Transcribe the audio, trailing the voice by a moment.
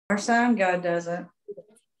sound guy doesn't.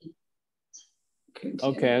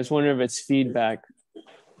 Okay, I was wondering if it's feedback.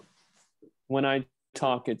 When I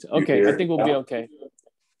talk, it's okay. I think we'll be okay.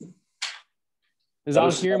 Because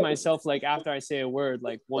I'll hear myself like after I say a word,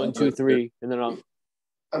 like 1, 2, 3, and then I'll.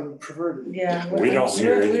 Yeah, we don't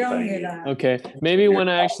hear anything. We don't hear that. Okay, maybe when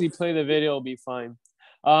I actually play the video, it'll be fine.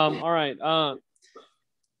 All right.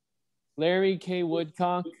 Larry, Kay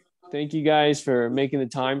Woodcock, thank you guys for making the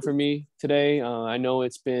time for me today. I know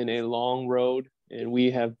it's been a long road, and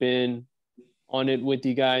we have been on it with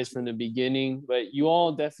you guys from the beginning, but you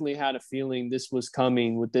all definitely had a feeling this was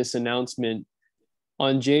coming with this announcement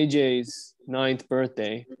on JJ's 9th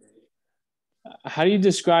birthday. How do you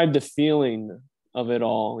describe the feeling of it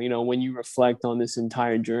all, you know, when you reflect on this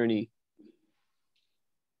entire journey?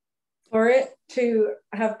 For it to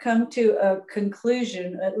have come to a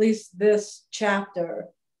conclusion, at least this chapter,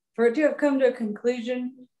 for it to have come to a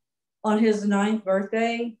conclusion on his 9th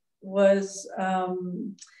birthday was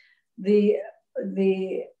the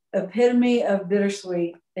epitome of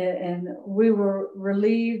bittersweet. And we were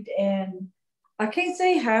relieved, and I can't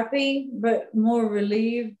say happy, but more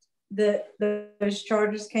relieved that those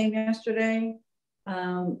charges came yesterday.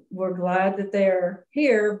 We're glad that they're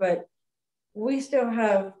here, but we still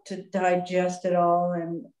have to digest it all,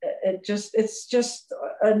 and it's just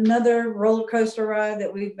another roller coaster ride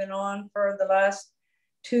that we've been on for the last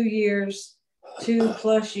 2 years,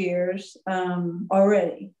 2+ years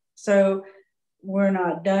already. So we're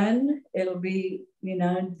not done. It'll be, you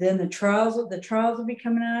know, then the trials will be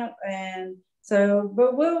coming up, and so,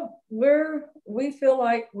 but we feel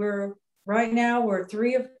like we're right now we're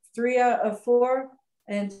 3 out of 4,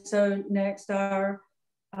 and so next our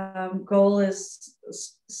goal is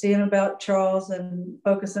seeing about Charles and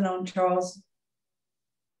focusing on Charles.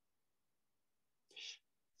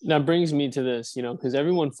 That brings me to this, you know, because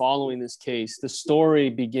everyone following this case, the story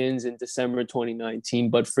begins in December 2019,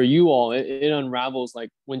 but for you all, it unravels like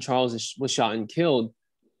when Charles was shot and killed,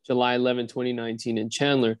 July 11, 2019 in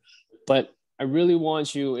Chandler. But I really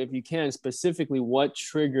want you, if you can, specifically what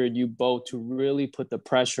triggered you both to really put the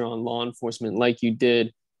pressure on law enforcement like you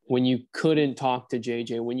did when you couldn't talk to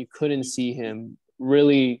JJ, when you couldn't see him,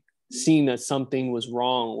 really seeing that something was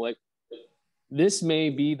wrong. Like, this may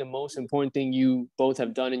be the most important thing you both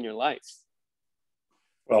have done in your life.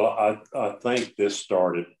 Well, I think this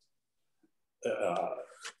started,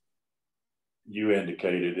 you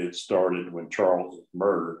indicated it started when Charles was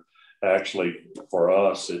murdered. Actually, for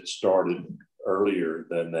us, it started earlier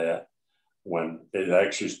than that, when it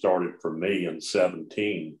actually started for me in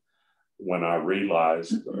 2017, when I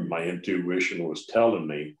realized my intuition was telling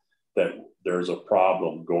me that there's a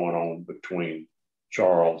problem going on between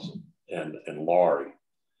Charles and Laurie.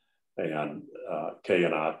 And Kay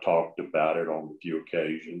and I talked about it on a few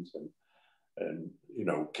occasions. And you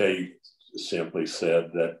know, Kay simply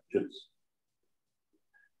said that it's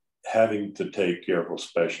having to take care of a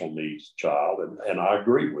special needs child. And I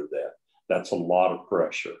agree with that. That's a lot of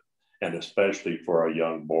pressure. And especially for a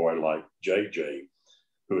young boy like JJ,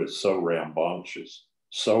 who is so rambunctious,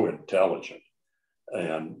 so intelligent.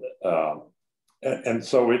 And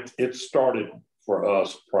so it started for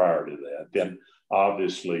us prior to that. Then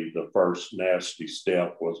obviously the first nasty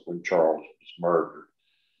step was when Charles was murdered.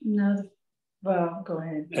 No, well, go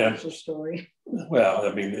ahead. That's your story. Well,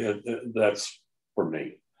 I mean, that's for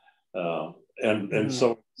me. And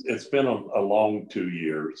so it's been a long 2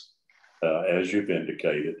 years, as you've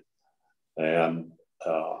indicated. And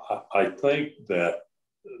I think that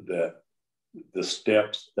the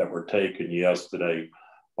steps that were taken yesterday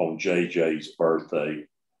on JJ's birthday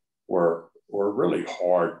were really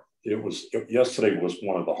hard. Yesterday was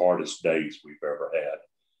one of the hardest days we've ever had.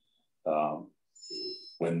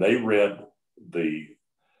 When they read the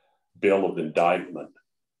bill of indictment,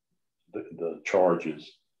 the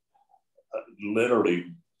charges,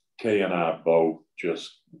 literally Kay and I both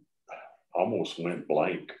just almost went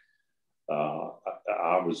blank.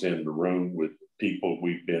 I was in the room with people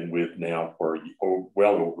we've been with now for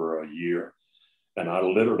well over a year, and I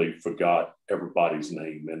literally forgot everybody's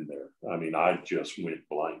name in there. I mean, I just went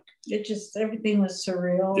blank. Everything was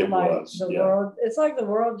surreal. It was, the world. It's like the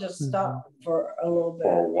world just stopped for a little bit.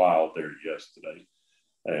 For a while there yesterday.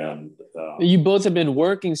 And you both have been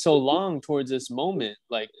working so long towards this moment,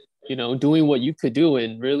 like, you know, doing what you could do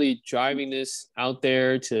and really driving this out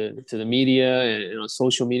there to the media and on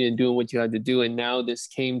social media and doing what you had to do. And now this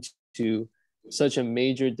came to such a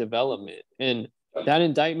major development. And that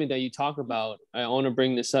indictment that you talk about, I want to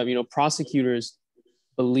bring this up. You know, prosecutors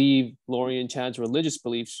believe Laurie and Chad's religious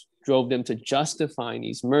beliefs drove them to justifying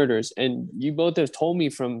these murders. And you both have told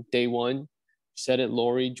me from day one, said it,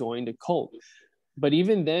 Laurie joined a cult. But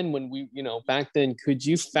even then, when we, you know, back then, could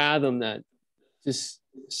you fathom that just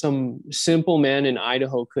some simple man in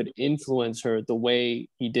Idaho could influence her the way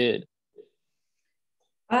he did?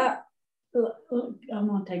 I'm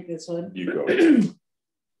going to take this one. You go.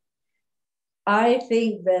 I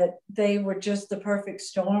think that they were just the perfect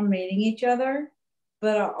storm meeting each other.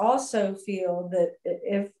 But I also feel that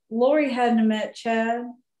if Lori hadn't met Chad,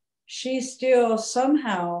 she still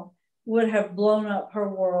somehow would have blown up her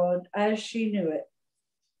world as she knew it.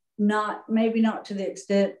 Maybe not to the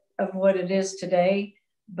extent of what it is today,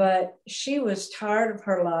 but she was tired of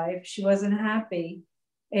her life. She wasn't happy.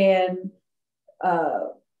 And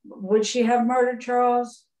would she have murdered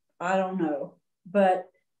Charles? I don't know. But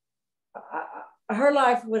her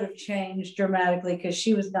life would have changed dramatically because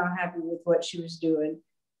she was not happy with what she was doing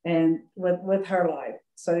and with her life.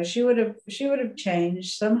 So she would have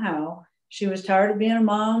changed somehow. She was tired of being a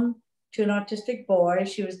mom to an autistic boy.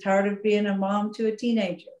 She was tired of being a mom to a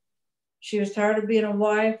teenager. She was tired of being a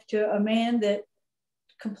wife to a man that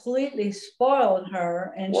completely spoiled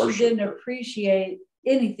her, and she didn't appreciate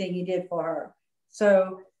anything he did for her.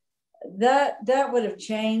 So that would have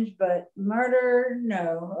changed, but murder,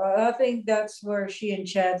 no. I think that's where she and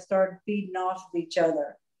Chad started feeding off of each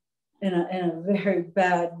other in a very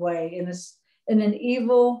bad way, in an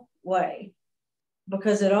evil way,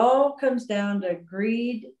 because it all comes down to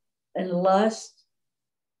greed and lust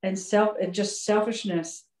and just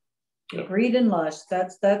selfishness. Yep. Greed and lust.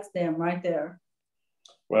 That's them right there.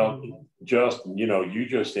 Well, Justin, you know, you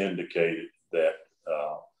just indicated that.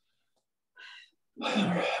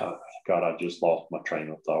 God, I just lost my train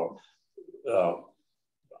of thought.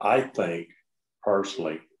 I think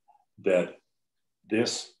personally that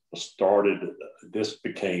this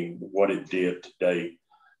became what it did today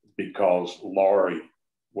because Lori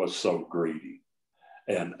was so greedy.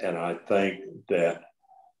 And I think that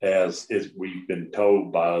as we've been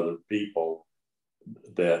told by other people,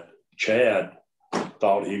 that Chad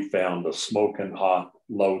thought he found a smoking hot,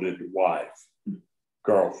 loaded wife,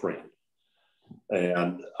 girlfriend.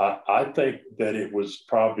 And I think that it was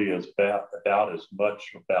probably about as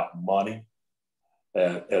much about money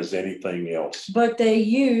as anything else. But they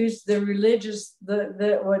used the religious,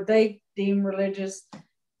 what they deem religious,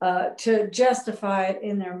 to justify it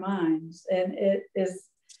in their minds, and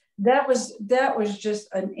that was just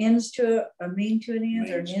an ends to a mean to an end,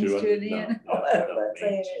 or an ends to an end.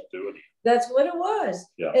 That's what it was.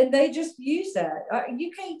 Yeah. And they just use that.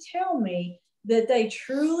 You can't tell me that they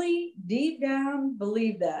truly deep down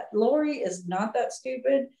believe that. Lori is not that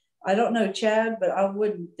stupid. I don't know Chad, but I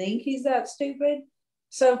wouldn't think he's that stupid.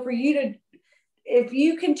 So for you to, if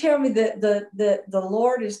you can tell me that the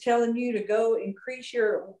Lord is telling you to go increase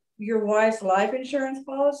your wife's life insurance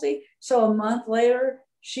policy, so a month later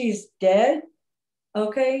she's dead,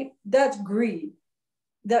 okay, that's greed.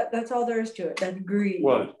 That's all there is to it. That's greed.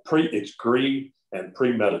 Well, it's greed and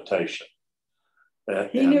premeditation.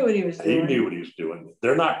 He knew what he was doing. He knew what he was doing.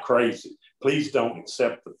 They're not crazy. Please don't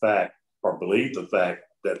accept the fact or believe the fact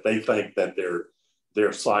that they think that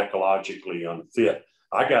they're psychologically unfit.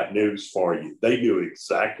 I got news for you. They knew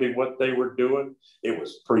exactly what they were doing. It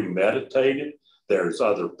was premeditated. There's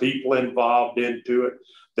other people involved into it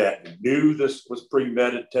that knew this was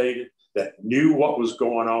premeditated, that knew what was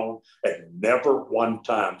going on, and never one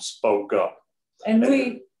time spoke up. Go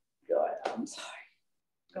ahead. I'm sorry.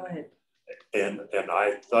 Go ahead. And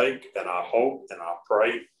I think, and I hope, and I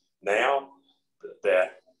pray now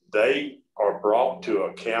that they are brought to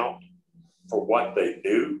account for what they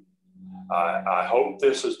knew. I hope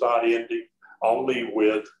this is not ending only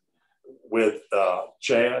with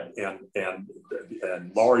Chad and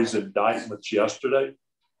Lori's indictments yesterday.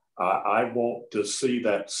 I want to see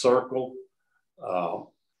that circle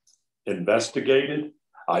investigated.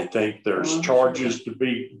 I think there's charges to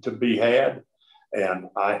be had. And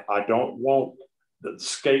I don't want the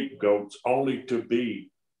scapegoats only to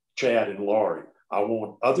be Chad and Lori. I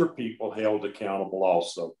want other people held accountable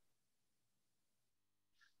also.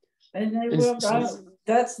 And they will.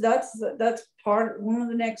 That's one of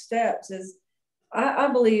the next steps. Is I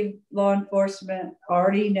believe law enforcement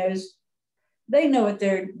already knows. They know what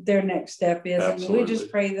their next step is, Absolutely. And we just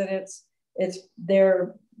pray that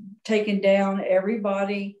they're taking down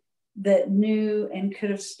everybody that knew and could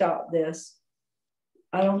have stopped this.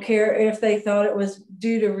 I don't care if they thought it was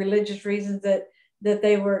due to religious reasons that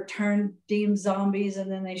they were deemed zombies and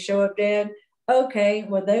then they show up dead. Okay,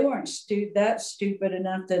 well, they weren't that stupid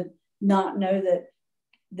enough to not know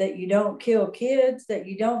that you don't kill kids, that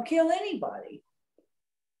you don't kill anybody.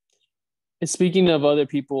 And speaking of other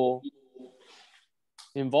people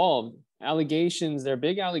involved, allegations, they're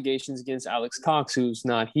big allegations against Alex Cox, who's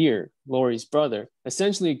not here, Lori's brother,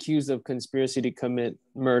 essentially accused of conspiracy to commit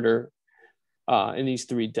murder in these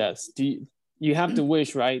 3 deaths. You have to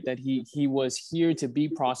wish, right, that he was here to be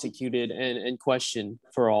prosecuted and questioned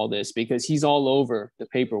for all this, because he's all over the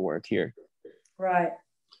paperwork here. Right.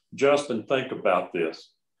 Justin, think about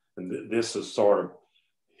this. And this is sort of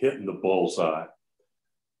hitting the bullseye.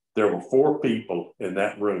 There were 4 people in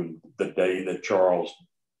that room the day that Charles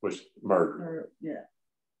was murdered. Yeah.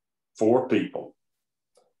 4 people.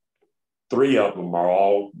 3 of them are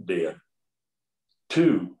all dead.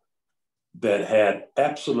 2 that had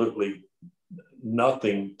absolutely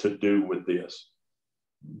nothing to do with this,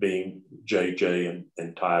 being JJ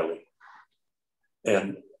and Tylee.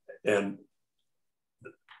 And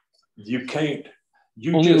you can't,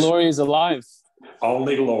 only Lori is alive.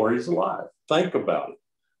 Only Lori's alive. Think about it.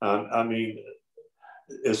 I mean,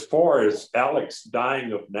 as far as Alex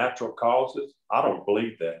dying of natural causes, I don't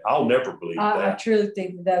believe that. I'll never believe that. I truly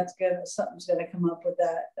think something's gonna come up with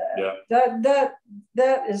that. Yeah.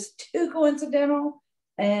 That is too coincidental.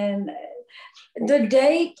 And the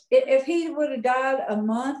date, if he would have died a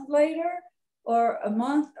month later or a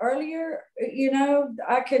month earlier, you know,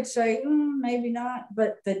 I could say maybe not.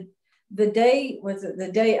 But the date, was it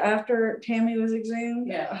the day after Tammy was exhumed?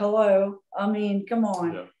 Yeah. Hello. I mean, come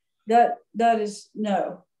on. Yeah. That is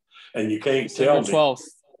no. And you can't tell me. 12th.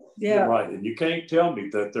 Yeah. You're right. And you can't tell me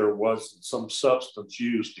that there was some substance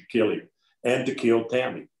used to kill him and to kill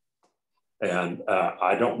Tammy. And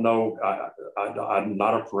I don't know. I'm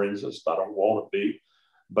not a forensicist. I don't want to be,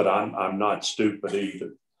 but I'm not stupid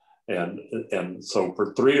either. And so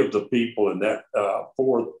for 3 of the people in that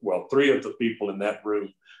 3 of the people in that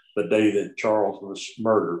room the day that Charles was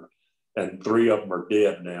murdered, and 3 of them are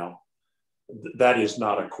dead now, that is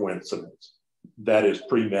not a coincidence. That is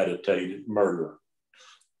premeditated murder.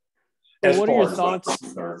 What are your thoughts?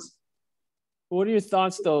 What are your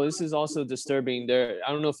thoughts, though? This is also disturbing. I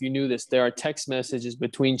don't know if you knew this. There are text messages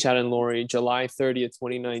between Chad and Lori, July 30th,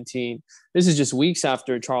 2019. This is just weeks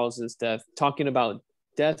after Charles's death, talking about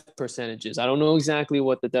death percentages. I don't know exactly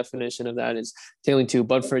what the definition of that is tailing to,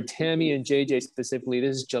 but for Tammy and JJ specifically,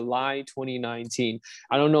 this is July 2019.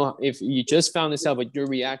 I don't know if you just found this out, but your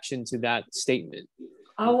reaction to that statement.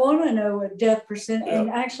 I want to know what death percent, and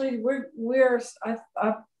actually we're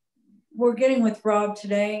getting with Rob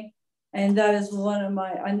today. And that is one of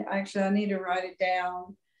my, I need to write it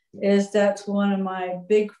down, that's one of my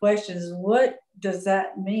big questions. What does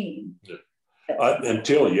that mean?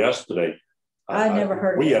 Until yesterday, I never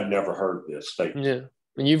heard we have never heard this statement. Yeah.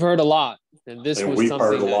 And you've heard a lot. And we've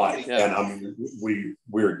heard a lot. Yeah. And I mean,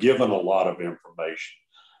 we're given a lot of information.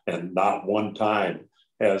 And not one time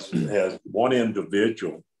has one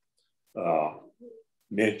individual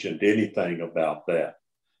mentioned anything about that.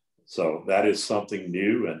 So that is something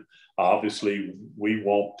new. And obviously, we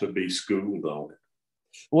want to be schooled on it.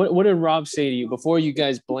 What did Rob say to you before you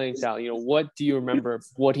guys blanked out? You know, what do you remember of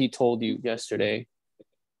what he told you yesterday?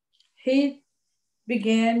 He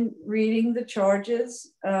began reading the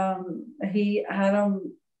charges. He had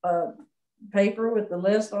a paper with the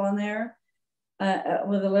list on there,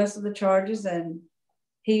 with a list of the charges, and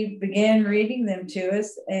he began reading them to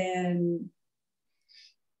us. And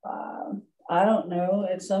I don't know,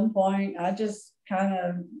 at some point, I just kind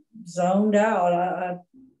of zoned out.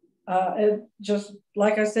 It just,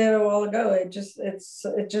 like I said a while ago, it just,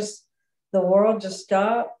 the world just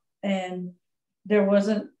stopped, and there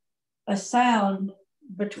wasn't a sound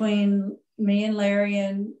between me and Larry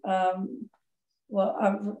and, well,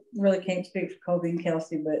 I really can't speak for Colby and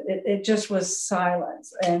Kelsey, but it just was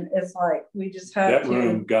silence. And it's like, we just had that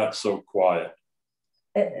room got so quiet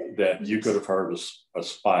that you could have heard a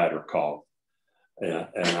spider call. And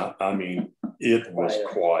I mean, it was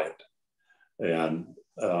quiet. And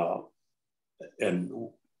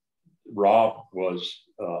Rob was,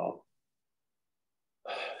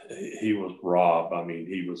 he was Rob. I mean,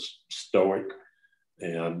 he was stoic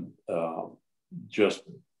and just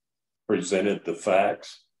presented the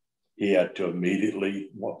facts. He had to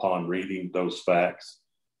immediately, upon reading those facts,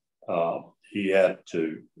 he had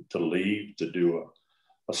to leave to do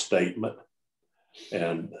a statement,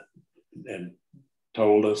 and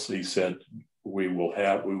told us, he said, we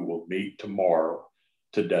will meet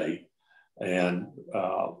today, and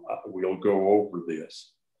we'll go over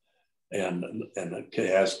this. And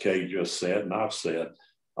as Kay just said, and I've said,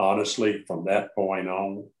 honestly, from that point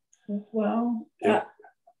on. Well,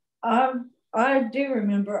 I do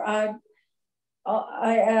remember I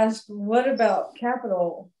asked, what about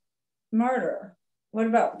capital murder? What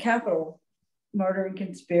about capital murder and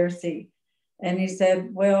conspiracy? And he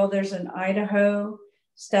said, well, there's an Idaho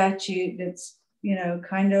statute that's,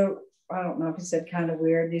 kind of, I don't know if he said kind of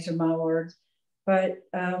weird, these are my words, but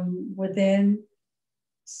within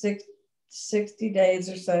 60 days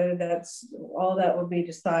or so, that's all that will be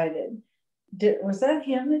decided. Was that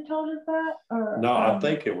him that told us that? Or, no, I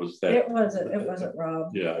think it was that. It wasn't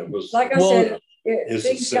Rob. Yeah, it was. Like I said, things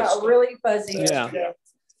assistant got really fuzzy. Yeah.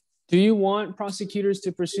 Do you want prosecutors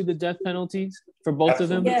to pursue the death penalties for both of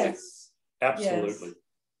them? Yes. Absolutely.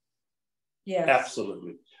 Yes.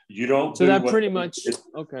 Absolutely. You don't. So that pretty much.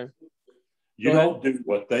 Okay. You don't do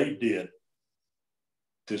what they did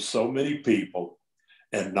to so many people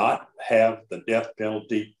and not have the death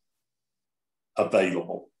penalty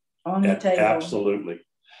available on the table. Absolutely.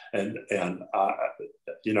 And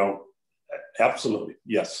absolutely.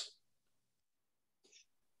 Yes.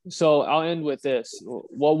 So I'll end with this.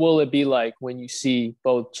 What will it be like when you see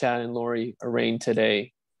both Chad and Lori arraigned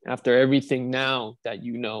today? After everything now that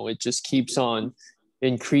it just keeps on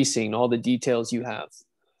increasing, all the details you have.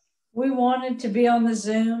 We wanted to be on the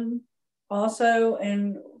Zoom also,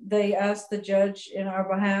 and they asked the judge in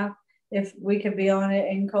our behalf if we could be on it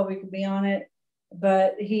and Colby could be on it,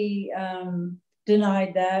 but he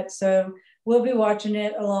denied that. So we'll be watching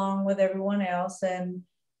it along with everyone else and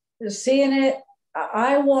seeing it.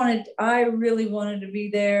 I really wanted to be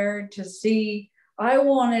there to see. I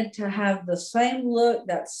wanted to have the same look,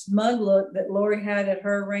 that smug look that Lori had at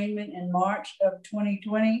her arraignment in March of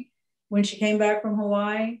 2020 when she came back from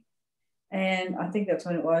Hawaii. And I think that's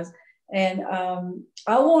when it was. And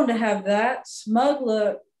I wanted to have that smug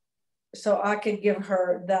look so I could give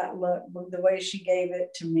her that look the way she gave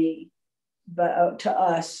it to me, but to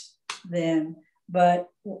us then. But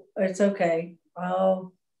it's okay.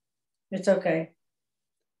 Oh, it's okay.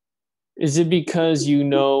 Is it because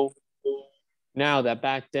now that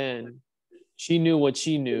back then she knew what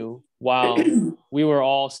she knew while we were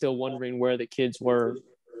all still wondering where the kids were,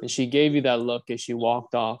 and she gave you that look as she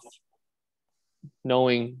walked off,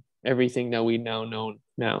 knowing everything that we now know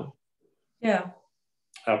now? Yeah.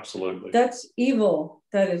 Absolutely. That's evil.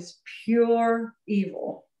 That is pure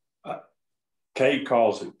evil. Kay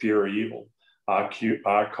calls it pure evil. I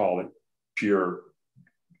call it pure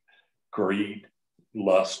greed,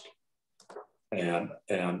 lust, and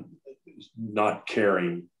not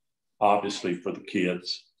caring, obviously, for the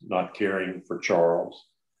kids, not caring for Charles,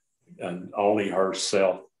 and only for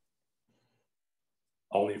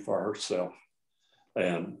herself.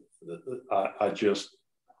 And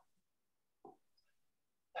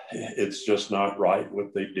it's just not right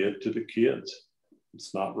what they did to the kids.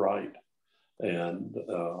 It's not right. And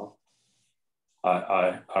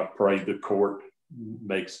I pray the court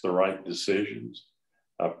makes the right decisions.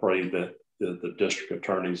 I pray that the district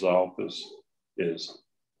attorney's office is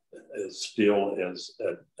still as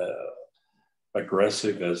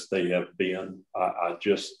aggressive as they have been. I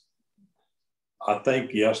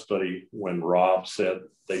think yesterday when Rob said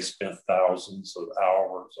they spent thousands of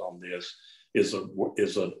hours on this is an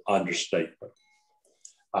understatement.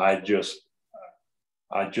 I just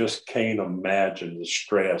can't imagine the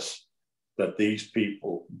stress that these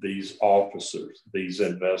people, these officers, these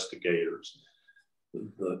investigators,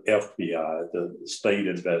 the FBI, the state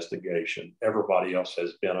investigation, everybody else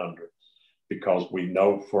has been under, because we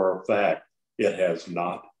know for a fact it has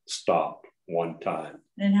not stopped one time.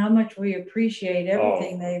 And how much we appreciate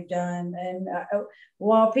everything they've done. And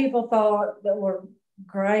while people thought that we're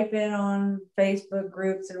griping on Facebook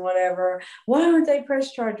groups and whatever, why don't they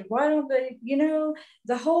press charges? Why don't they,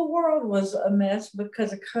 the whole world was a mess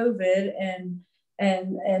because of COVID, and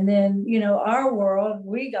then, our world,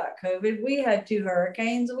 we got COVID, we had 2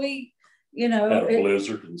 hurricanes, had a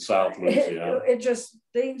blizzard in South Louisiana.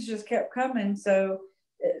 Things just kept coming. So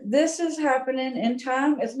this is happening in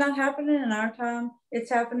time. It's not happening in our time.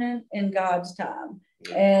 It's happening in God's time.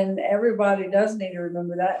 And everybody does need to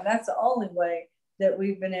remember that. And that's the only way that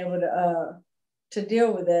we've been able to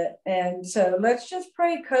deal with it. And so let's just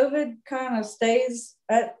pray COVID kind of stays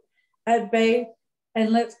at bay,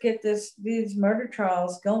 and let's get these murder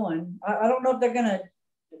trials going. I don't know if they're going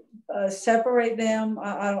to separate them.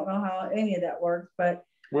 I don't know how any of that works, but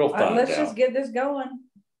we'll find out. Let's just get this going.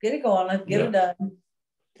 Get it going. Let's get it done.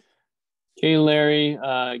 Kay and Larry,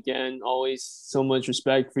 again, always so much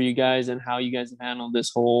respect for you guys and how you guys have handled this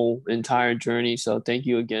whole entire journey. So thank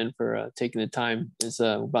you again for taking the time.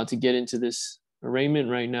 We're about to get into this arraignment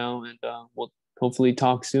right now, and we'll hopefully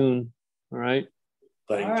talk soon. All right.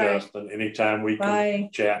 Thanks, Justin. Anytime we can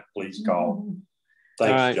chat, please call.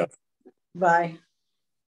 Thanks, Justin. Bye.